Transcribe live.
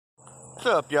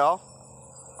What's up, y'all?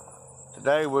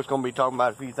 Today we're going to be talking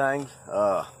about a few things.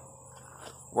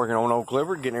 Working on old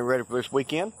Clifford, getting it ready for this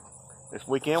weekend. This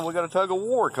weekend we got a tug of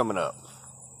war coming up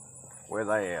with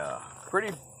a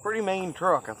pretty mean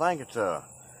truck. I think it's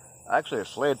actually a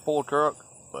sled pull truck,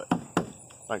 but I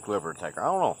think Clifford will take her. I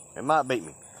don't know. It might beat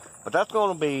me, but that's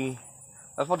what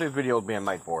this video is being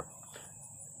made for.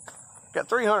 Got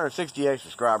 368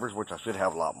 subscribers, which I should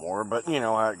have a lot more, but you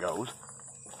know how it goes.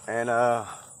 And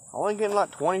only getting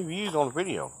like 20 views on the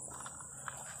video.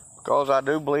 Because I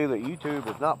do believe that YouTube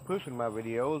is not pushing my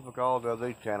videos because of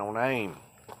the channel name.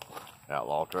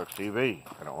 Outlaw Trucks TV.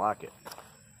 I don't like it.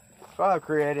 So I've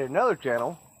created another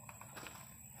channel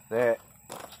that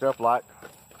stuff like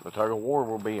the tug of war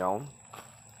will be on.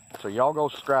 So y'all go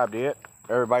subscribe to it.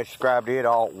 Everybody subscribe to it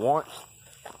all at once.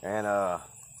 And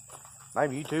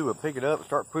maybe YouTube will pick it up and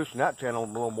start pushing that channel a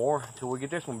little more until we get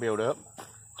this one built up.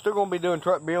 Still going to be doing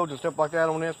truck builds and stuff like that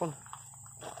on this one.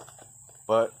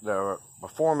 But the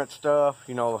performance stuff,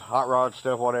 you know, the hot rod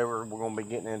stuff, whatever, we're going to be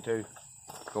getting into.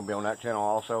 It's going to be on that channel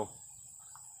also.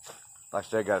 Like I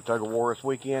said, got a tug of war this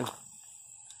weekend.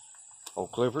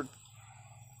 Old Clifford.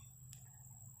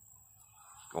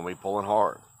 It's going to be pulling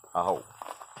hard, I hope.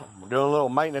 We're doing a little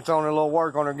maintenance on it, a little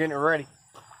work on her, getting it ready.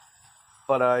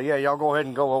 But yeah, y'all go ahead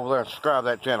and go over there and subscribe to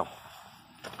that channel.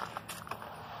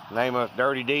 Name us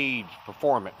Dirty Deeds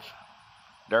Performance.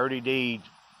 Dirty Deeds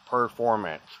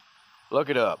Performance. Look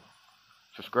it up.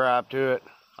 Subscribe to it.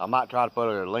 I might try to put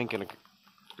a link in the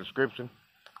description.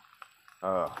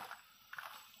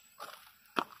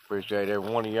 Appreciate every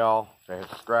one of y'all that has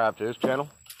subscribed to this channel.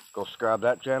 Go subscribe to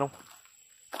that channel.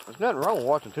 There's nothing wrong with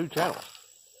watching two channels.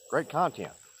 Great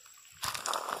content.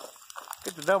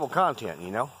 Get the double content,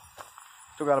 you know.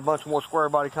 Still got a bunch more square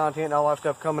body content and all that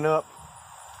stuff coming up.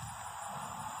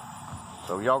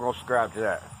 So y'all go subscribe to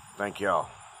that. Thank y'all.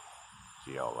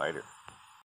 See y'all later.